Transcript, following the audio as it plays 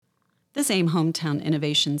This AIM Hometown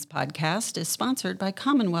Innovations podcast is sponsored by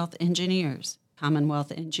Commonwealth Engineers.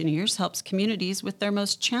 Commonwealth Engineers helps communities with their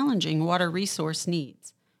most challenging water resource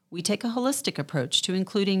needs. We take a holistic approach to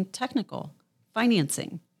including technical,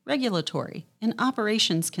 financing, regulatory, and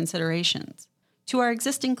operations considerations. To our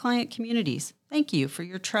existing client communities, thank you for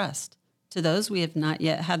your trust. To those we have not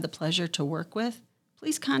yet had the pleasure to work with,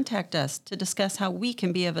 please contact us to discuss how we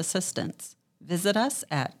can be of assistance. Visit us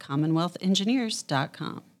at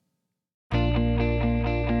commonwealthengineers.com.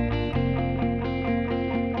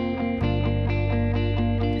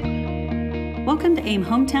 Welcome to AIM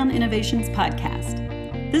Hometown Innovations Podcast.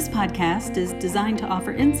 This podcast is designed to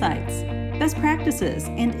offer insights, best practices,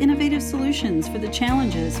 and innovative solutions for the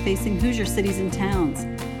challenges facing Hoosier cities and towns.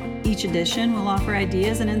 Each edition will offer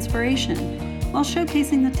ideas and inspiration while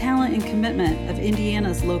showcasing the talent and commitment of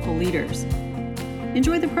Indiana's local leaders.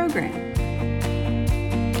 Enjoy the program.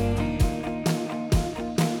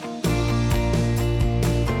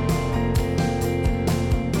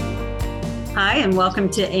 Hi, and welcome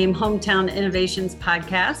to AIM Hometown Innovations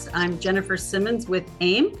Podcast. I'm Jennifer Simmons with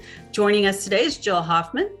AIM. Joining us today is Jill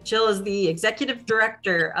Hoffman. Jill is the Executive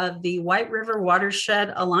Director of the White River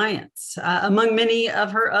Watershed Alliance, among many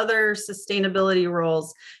of her other sustainability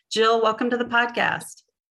roles. Jill, welcome to the podcast.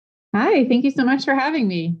 Hi, thank you so much for having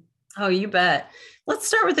me. Oh, you bet. Let's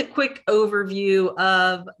start with a quick overview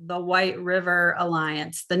of the White River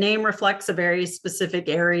Alliance. The name reflects a very specific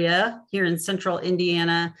area here in central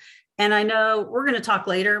Indiana. And I know we're going to talk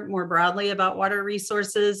later more broadly about water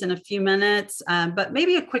resources in a few minutes, but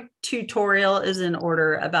maybe a quick tutorial is in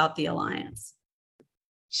order about the Alliance.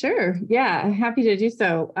 Sure. Yeah, happy to do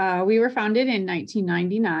so. We were founded in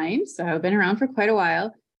 1999, so I've been around for quite a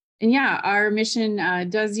while. And yeah, our mission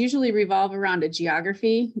does usually revolve around a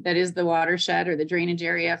geography that is the watershed or the drainage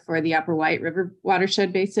area for the Upper White River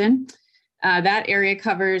Watershed Basin. That area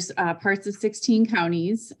covers parts of 16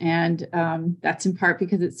 counties, and that's in part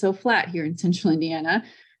because it's so flat here in central Indiana.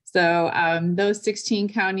 So those 16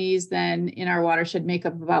 counties then in our watershed make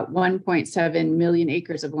up about 1.7 million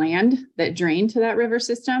acres of land that drain to that river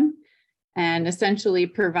system and essentially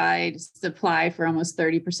provide supply for almost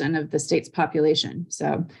 30% of the state's population.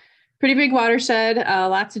 So pretty big watershed,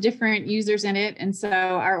 lots of different users in it. And so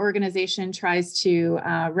our organization tries to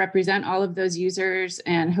represent all of those users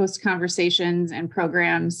and host conversations and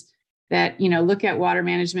programs that, look at water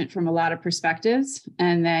management from a lot of perspectives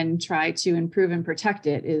and then try to improve and protect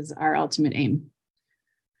it is our ultimate aim.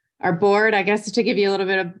 Our board, I guess, to give you a little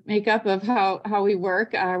bit of makeup of how we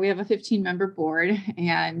work, we have a 15-member board.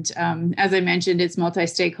 And as I mentioned, it's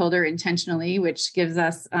multi-stakeholder intentionally, which gives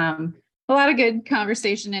us a lot of good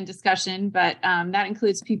conversation and discussion, but that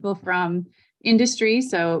includes people from industry,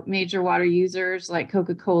 so major water users like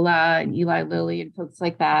Coca-Cola and Eli Lilly and folks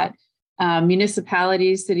like that,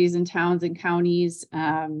 municipalities, cities and towns and counties,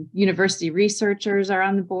 university researchers are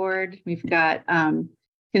on the board. We've got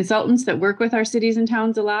consultants that work with our cities and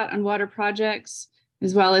towns a lot on water projects,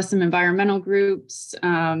 as well as some environmental groups,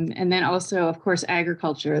 and then also, of course,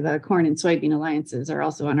 agriculture. The corn and soybean alliances are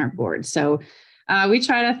also on our board. So we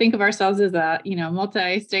try to think of ourselves as a,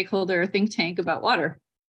 multi-stakeholder think tank about water.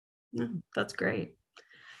 That's great.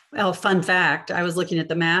 Well, fun fact, I was looking at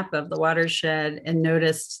the map of the watershed and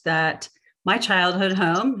noticed that my childhood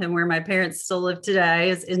home and where my parents still live today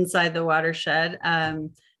is inside the watershed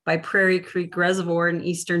by Prairie Creek Reservoir in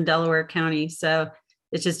eastern Delaware County. So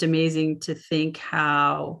it's just amazing to think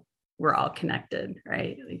how we're all connected,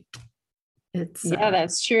 right?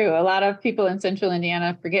 That's true. A lot of people in central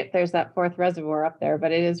Indiana forget there's that fourth reservoir up there,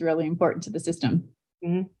 but it is really important to the system.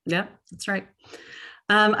 Mm-hmm. Yeah, that's right.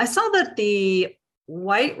 I saw that the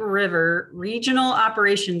White River Regional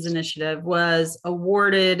Operations Initiative was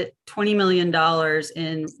awarded $20 million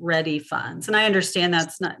in READY funds. And I understand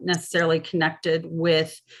that's not necessarily connected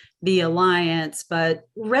with the Alliance, but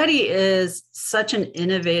READY is such an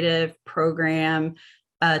innovative program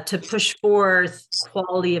to push forth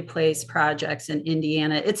quality of place projects in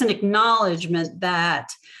Indiana. It's an acknowledgement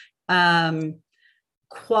that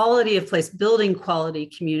quality of place, building quality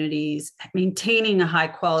communities, maintaining a high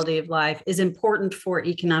quality of life is important for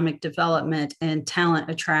economic development and talent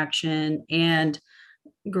attraction and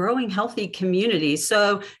growing healthy communities.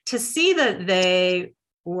 So to see that they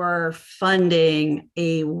were funding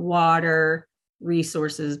a water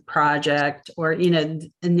resources project or,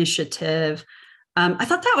 initiative, I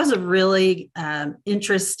thought that was a really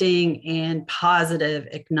interesting and positive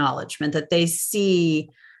acknowledgement that they see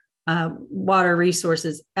water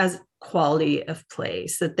resources as quality of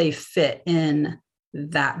place, that they fit in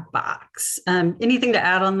that box. Anything to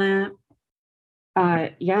add on that?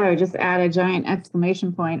 I would just add a giant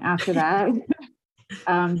exclamation point after that.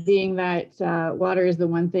 being that water is the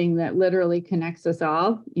one thing that literally connects us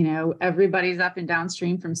all. Everybody's up and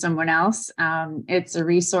downstream from someone else. It's a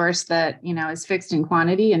resource that, is fixed in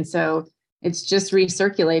quantity. And so it's just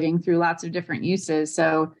recirculating through lots of different uses.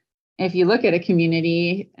 So if you look at a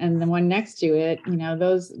community and the one next to it,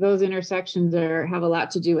 those intersections have a lot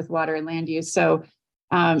to do with water and land use. So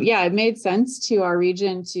it made sense to our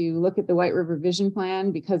region to look at the White River Vision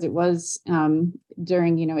Plan because it was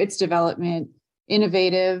during, its development,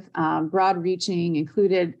 innovative, broad reaching,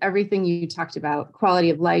 included everything you talked about: quality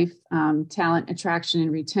of life, talent, attraction,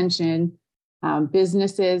 and retention,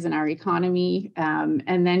 businesses and our economy.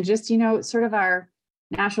 And then just, sort of our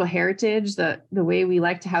natural heritage, the way we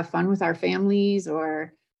like to have fun with our families,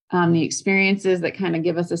 or the experiences that kind of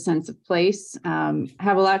give us a sense of place,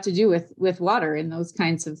 have a lot to do with water and those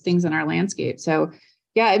kinds of things in our landscape. So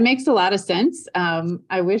yeah, it makes a lot of sense.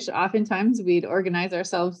 I wish oftentimes we'd organize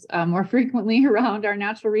ourselves more frequently around our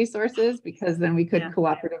natural resources, because then we could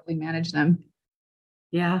cooperatively manage them.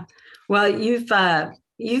 Yeah. Well, you've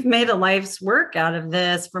made a life's work out of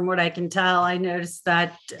this, from what I can tell. I noticed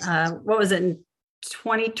that, what was it, in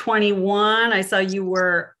 2021, I saw you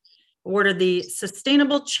were awarded the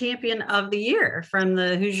Sustainable Champion of the Year from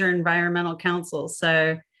the Hoosier Environmental Council.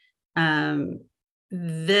 So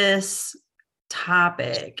this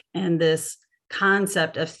topic and this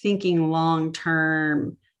concept of thinking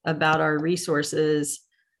long-term about our resources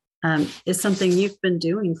is something you've been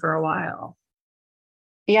doing for a while.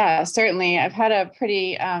 Yeah, certainly. I've had a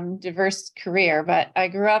pretty diverse career, but I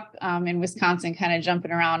grew up in Wisconsin, kind of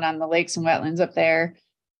jumping around on the lakes and wetlands up there.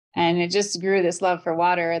 And it just grew this love for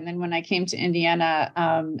water. And then when I came to Indiana,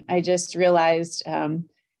 I just realized,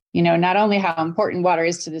 not only how important water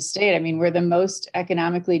is to the state. I mean, we're the most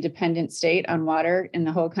economically dependent state on water in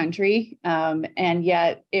the whole country. And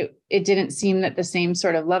yet it didn't seem that the same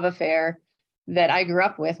sort of love affair that I grew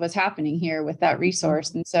up with was happening here with that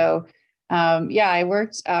resource. And so I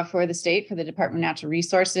worked for the state, for the Department of Natural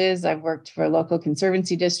Resources. I've worked for local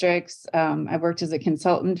conservancy districts. I've worked as a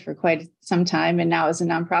consultant for quite some time, and now as a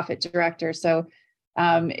nonprofit director. So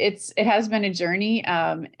it has been a journey,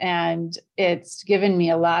 and it's given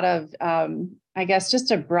me a lot of,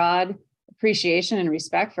 just a broad appreciation and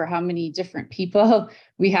respect for how many different people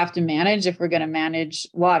we have to manage if we're going to manage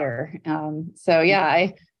water.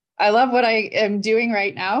 I love what I am doing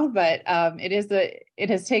right now, but it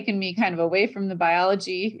has taken me kind of away from the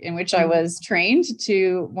biology in which I was trained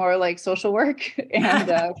to more like social work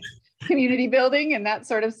and community building and that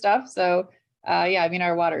sort of stuff. So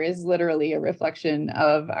our water is literally a reflection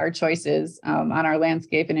of our choices on our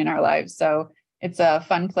landscape and in our lives. So it's a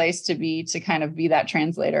fun place to be, to kind of be that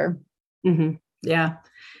translator. Mm-hmm. Yeah.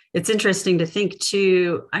 It's interesting to think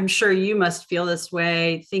too. I'm sure you must feel this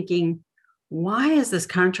way, thinking, why is this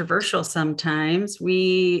controversial sometimes?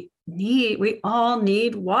 We all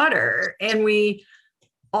need water, and we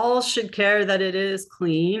all should care that it is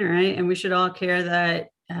clean, right? And we should all care that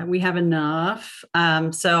we have enough.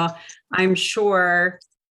 So I'm sure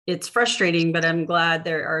it's frustrating, but I'm glad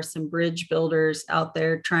there are some bridge builders out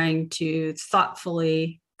there trying to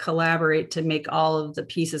thoughtfully collaborate to make all of the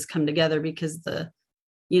pieces come together, because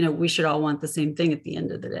we should all want the same thing at the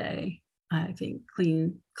end of the day. I think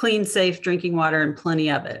clean, safe drinking water, and plenty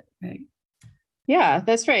of it. Right. Yeah,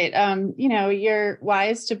 that's right. You're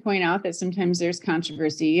wise to point out that sometimes there's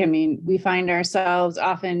controversy. I mean, we find ourselves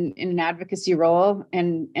often in an advocacy role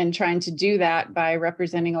and trying to do that by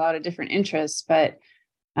representing a lot of different interests. But,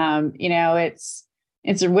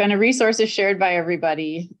 it's when a resource is shared by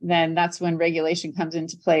everybody, then that's when regulation comes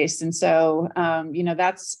into place. And so,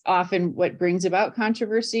 that's often what brings about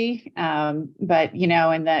controversy. But,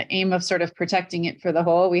 in the aim of sort of protecting it for the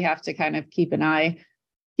whole, we have to kind of keep an eye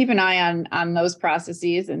on those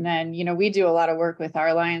processes. And then, we do a lot of work with our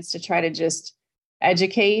alliance to try to just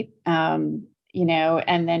educate,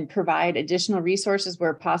 and then provide additional resources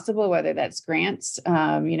where possible, whether that's grants,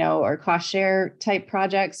 or cost share type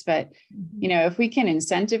projects. But, if we can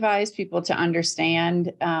incentivize people to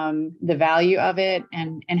understand the value of it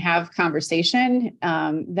and have conversation,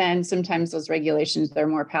 then sometimes those regulations, they're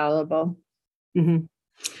more palatable. Mm-hmm.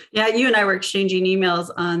 Yeah, you and I were exchanging emails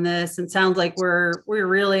on this, and sounds like we're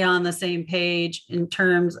really on the same page in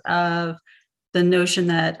terms of the notion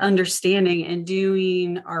that understanding and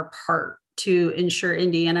doing our part to ensure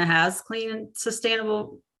Indiana has clean and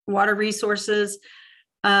sustainable water resources.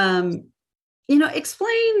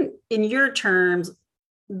 Explain in your terms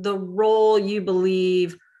the role you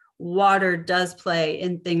believe water does play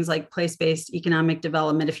in things like place-based economic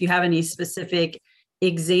development. If you have any specific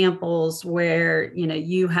examples where,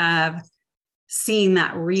 you have seeing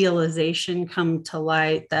that realization come to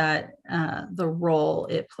light, that the role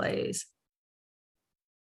it plays.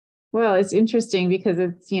 Well, it's interesting because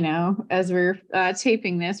it's, as we're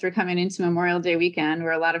taping this, we're coming into Memorial Day weekend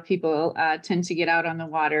where a lot of people tend to get out on the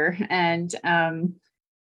water. And,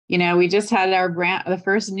 we just had the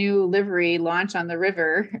first new livery launch on the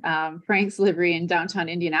river, Frank's livery in downtown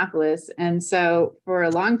Indianapolis. And so for a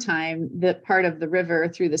long time, the part of the river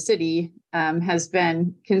through the city has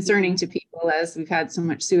been concerning to people as we've had so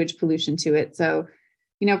much sewage pollution to it. So,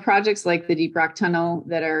 projects like the Deep Rock Tunnel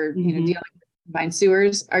that are, dealing with combined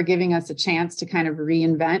sewers are giving us a chance to kind of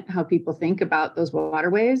reinvent how people think about those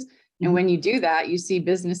waterways. And when you do that, you see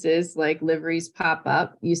businesses like liveries pop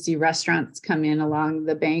up. You see restaurants come in along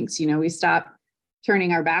the banks. We stop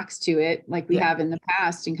turning our backs to it like we have in the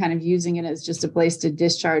past and kind of using it as just a place to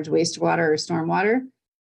discharge wastewater or stormwater.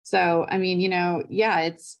 So, I mean,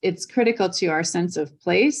 it's critical to our sense of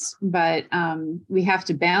place, but we have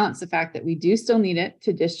to balance the fact that we do still need it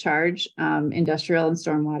to discharge industrial and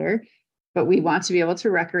stormwater. But we want to be able to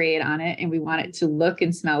recreate on it, and we want it to look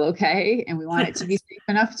and smell okay, and we want it to be safe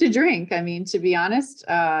enough to drink. I mean, to be honest,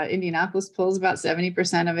 Indianapolis pulls about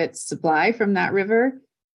 70% of its supply from that river.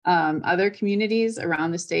 Other communities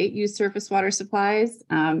around the state use surface water supplies.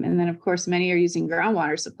 And then, of course, many are using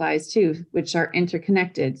groundwater supplies too, which are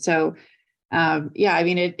interconnected. So, I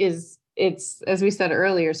mean, it's, as we said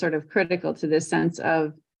earlier, sort of critical to this sense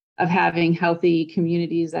of having healthy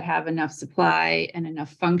communities that have enough supply and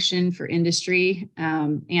enough function for industry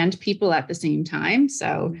and people at the same time.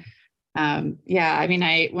 So, I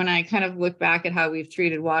mean, when I kind of look back at how we've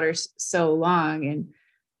treated water so long, and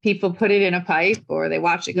people put it in a pipe or they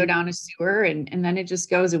watch it go down a sewer and then it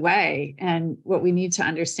just goes away. And what we need to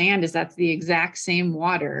understand is that's the exact same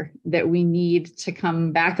water that we need to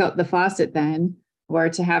come back out the faucet then, or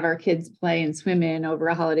to have our kids play and swim in over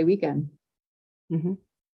a holiday weekend. Mm-hmm.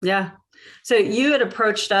 Yeah. So you had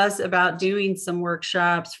approached us about doing some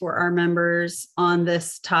workshops for our members on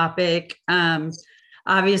this topic.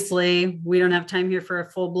 Obviously, we don't have time here for a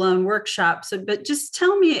full-blown workshop. But just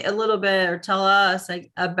tell me a little bit, or tell us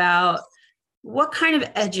about what kind of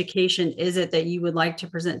education is it that you would like to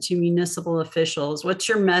present to municipal officials? What's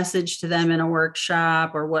your message to them in a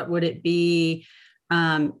workshop, or what would it be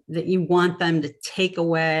that you want them to take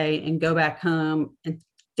away and go back home and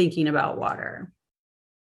thinking about water?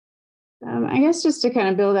 I guess just to kind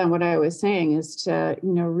of build on what I was saying is to,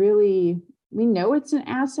 really, we know it's an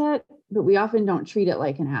asset, but we often don't treat it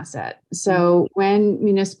like an asset. So when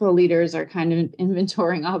municipal leaders are kind of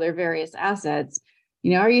inventorying all their various assets,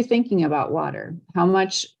 are you thinking about water? How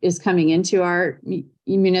much is coming into our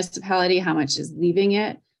municipality? How much is leaving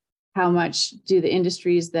it? How much do the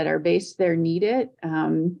industries that are based there need it?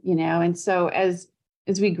 And so as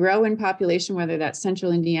we grow in population, whether that's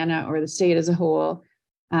central Indiana or the state as a whole,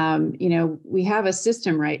 we have a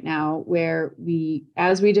system right now where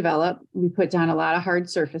as we develop, we put down a lot of hard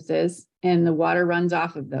surfaces and the water runs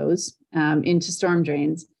off of those into storm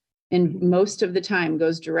drains. And most of the time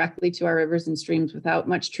goes directly to our rivers and streams without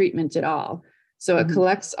much treatment at all. So it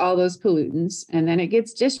collects all those pollutants and then it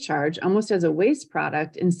gets discharged almost as a waste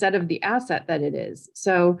product instead of the asset that it is.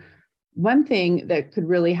 So one thing that could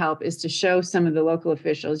really help is to show some of the local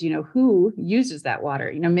officials, who uses that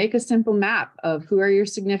water. Make a simple map of who are your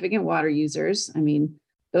significant water users. I mean,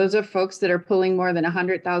 those are folks that are pulling more than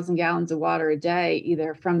 100,000 gallons of water a day,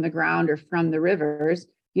 either from the ground or from the rivers.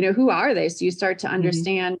 Who are they? So you start to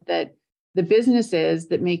understand that the businesses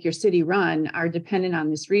that make your city run are dependent on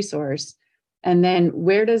this resource. And then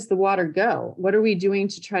where does the water go? What are we doing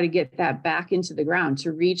to try to get that back into the ground,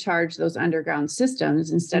 to recharge those underground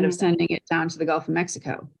systems instead of sending it down to the Gulf of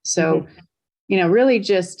Mexico? So, really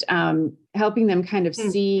just helping them kind of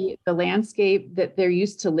see the landscape that they're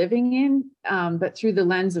used to living in, but through the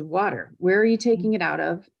lens of water. Where are you taking it out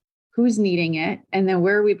of? Who's needing it? And then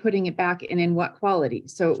where are we putting it back and in what quality?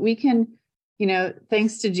 So we can,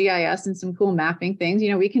 thanks to GIS and some cool mapping things,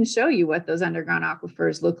 we can show you what those underground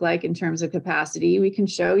aquifers look like in terms of capacity. We can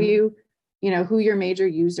show you, who your major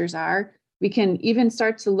users are. We can even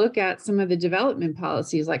start to look at some of the development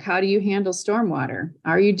policies, like how do you handle stormwater?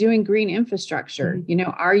 Are you doing green infrastructure?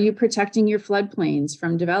 Are you protecting your floodplains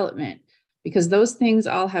from development? Because those things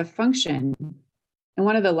all have function. And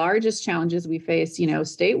one of the largest challenges we face,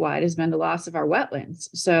 statewide has been the loss of our wetlands.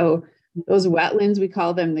 So those wetlands, we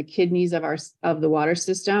call them the kidneys of the water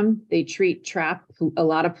system. They trap a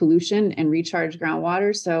lot of pollution and recharge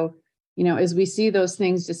groundwater. So, as we see those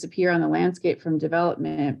things disappear on the landscape from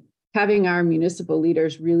development, having our municipal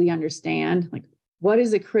leaders really understand, like, what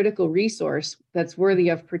is a critical resource that's worthy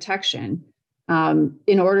of protection?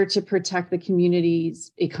 in order to protect the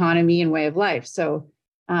community's economy and way of life. So,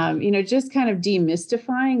 just kind of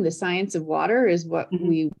demystifying the science of water is what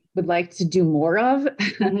we would like to do more of,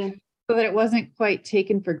 so that it wasn't quite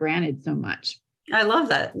taken for granted so much. I love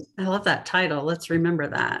that. I love that title. Let's remember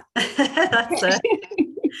that.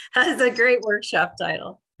 That's a great workshop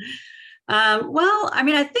title. Well, I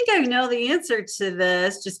mean, I think I know the answer to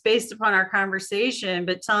this just based upon our conversation,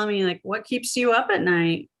 but tell me, like, what keeps you up at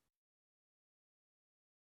night?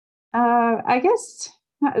 I guess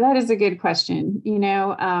that is a good question.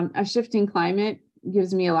 A shifting climate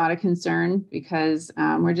gives me a lot of concern because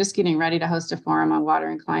we're just getting ready to host a forum on water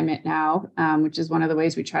and climate now, which is one of the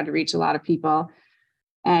ways we try to reach a lot of people.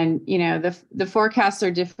 And, the forecasts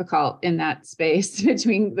are difficult in that space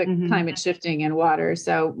between the climate shifting and water.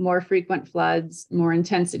 So more frequent floods, more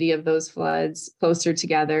intensity of those floods closer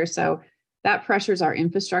together. So that pressures our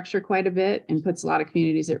infrastructure quite a bit and puts a lot of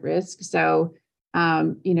communities at risk. So,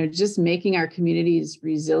 just making our communities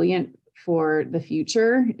resilient for the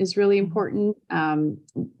future is really important. In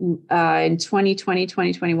 2020,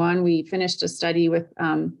 2021, we finished a study with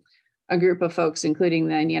a group of folks, including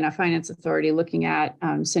the Indiana Finance Authority, looking at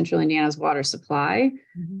Central Indiana's water supply.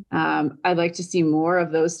 I'd like to see more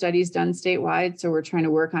of those studies done statewide. So we're trying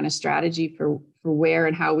to work on a strategy for where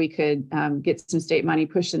and how we could get some state money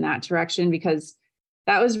pushed in that direction, because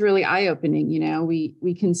that was really eye-opening.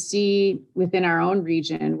 We can see within our own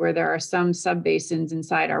region where there are some subbasins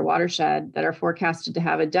inside our watershed that are forecasted to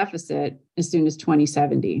have a deficit as soon as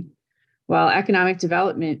 2070. Well, economic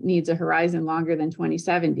development needs a horizon longer than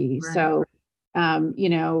 2070. Right. So, and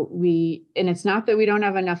it's not that we don't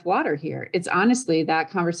have enough water here. It's honestly that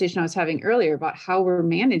conversation I was having earlier about how we're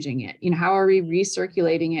managing it. How are we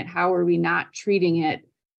recirculating it? How are we not treating it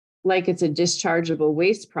like it's a dischargeable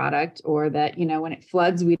waste product, or that, when it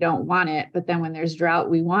floods, we don't want it, but then when there's drought,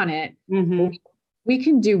 we want it. We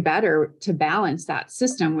can do better to balance that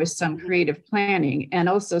system with some creative planning, and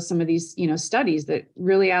also some of these, studies that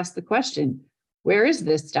really ask the question, where is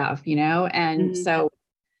this stuff, and so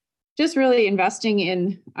just really investing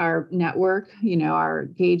in our network, our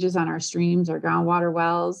gauges on our streams, our groundwater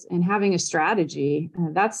wells, and having a strategy.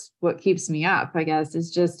 That's what keeps me up, I guess,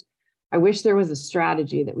 is just, I wish there was a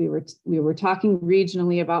strategy that we were talking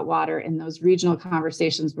regionally about water, and those regional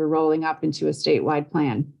conversations were rolling up into a statewide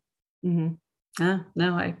plan.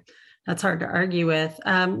 No, that's hard to argue with.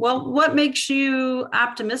 Well, what makes you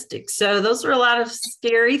optimistic? So those are a lot of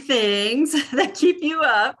scary things that keep you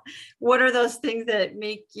up. What are those things that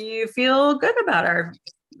make you feel good about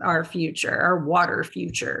our future, our water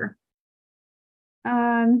future?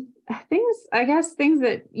 Things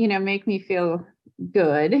that, make me feel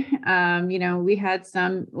good. We had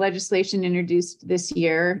some legislation introduced this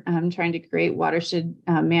year, trying to create watershed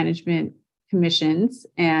management commissions.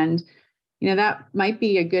 And, that might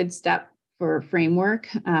be a good step for framework,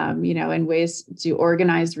 and ways to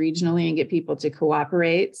organize regionally and get people to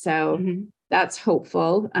cooperate. So that's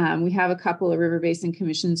hopeful. We have a couple of river basin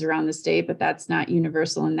commissions around the state, but that's not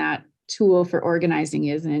universal, and that tool for organizing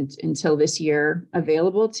isn't until this year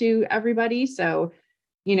available to everybody. So,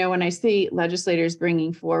 when I see legislators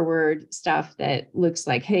bringing forward stuff that looks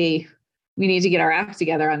like, hey, we need to get our act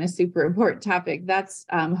together on this super important topic, that's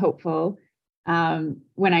hopeful.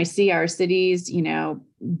 When I see our cities,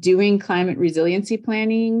 doing climate resiliency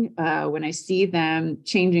planning, when I see them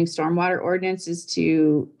changing stormwater ordinances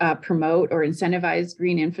to promote or incentivize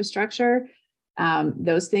green infrastructure,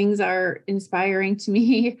 those things are inspiring to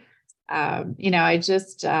me. I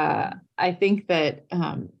think that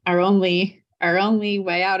our only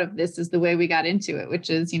way out of this is the way we got into it,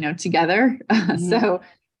 which is, together. So,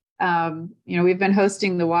 we've been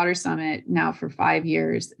hosting the Water Summit now for 5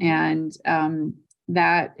 years, and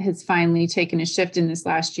that has finally taken a shift in this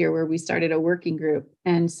last year, where we started a working group.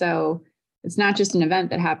 And so it's not just an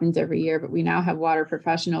event that happens every year, but we now have water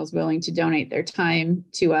professionals willing to donate their time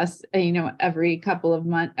to us, every couple of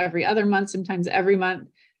months, every other month, sometimes every month,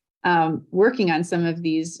 working on some of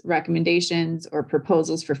these recommendations or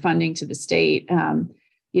proposals for funding to the state.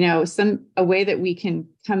 A way that we can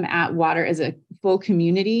come at water as a full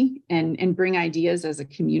community and bring ideas as a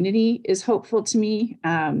community is hopeful to me.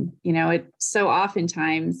 It's so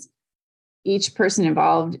oftentimes each person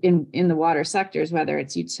involved in the water sectors, whether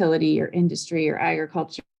it's utility or industry or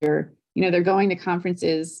agriculture, they're going to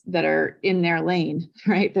conferences that are in their lane,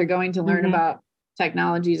 right? They're going to learn about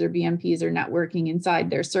technologies or BMPs or networking inside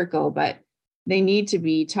their circle, but they need to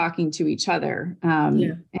be talking to each other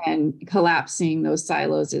and collapsing those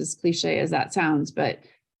silos, as cliche as that sounds. But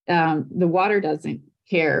the water doesn't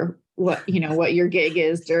care what your gig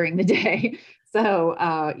is during the day.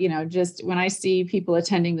 So, just when I see people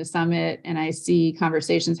attending the summit and I see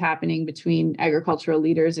conversations happening between agricultural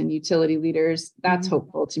leaders and utility leaders, that's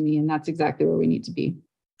hopeful to me. And that's exactly where we need to be.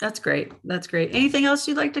 That's great. That's great. Anything else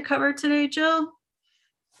you'd like to cover today, Jill?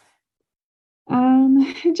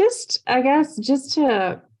 I guess just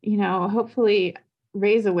to, hopefully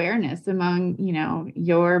raise awareness among,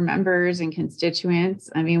 your members and constituents.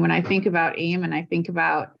 I mean, when I think about AIM and I think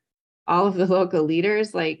about all of the local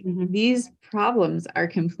leaders, like these problems are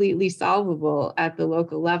completely solvable at the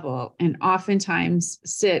local level and oftentimes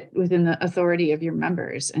sit within the authority of your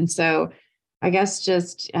members. And so I guess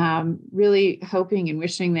just really hoping and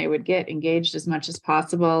wishing they would get engaged as much as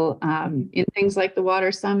possible in things like the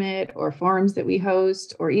Water Summit or forums that we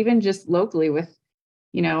host, or even just locally with,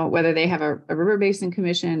 whether they have a river basin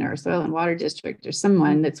commission or a soil and water district or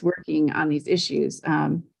someone that's working on these issues.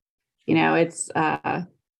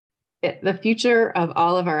 The future of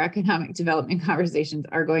all of our economic development conversations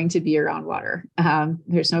are going to be around water.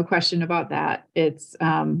 There's no question about that. It's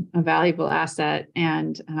a valuable asset.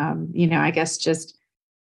 And, I guess just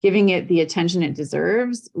giving it the attention it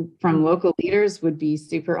deserves from local leaders would be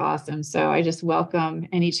super awesome. So I just welcome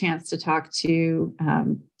any chance to talk to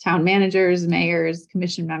town managers, mayors,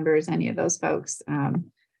 commission members, any of those folks.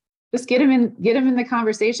 Just get them in the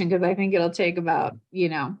conversation, because I think it'll take about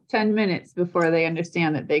 10 minutes before they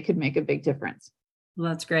understand that they could make a big difference. Well,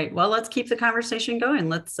 that's great. Well, let's keep the conversation going.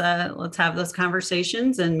 Let's have those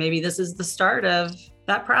conversations, and maybe this is the start of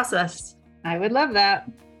that process. I would love that.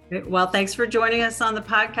 Well, thanks for joining us on the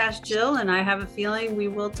podcast, Jill, and I have a feeling we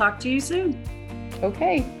will talk to you soon.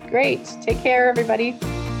 Okay, great. Take care, everybody.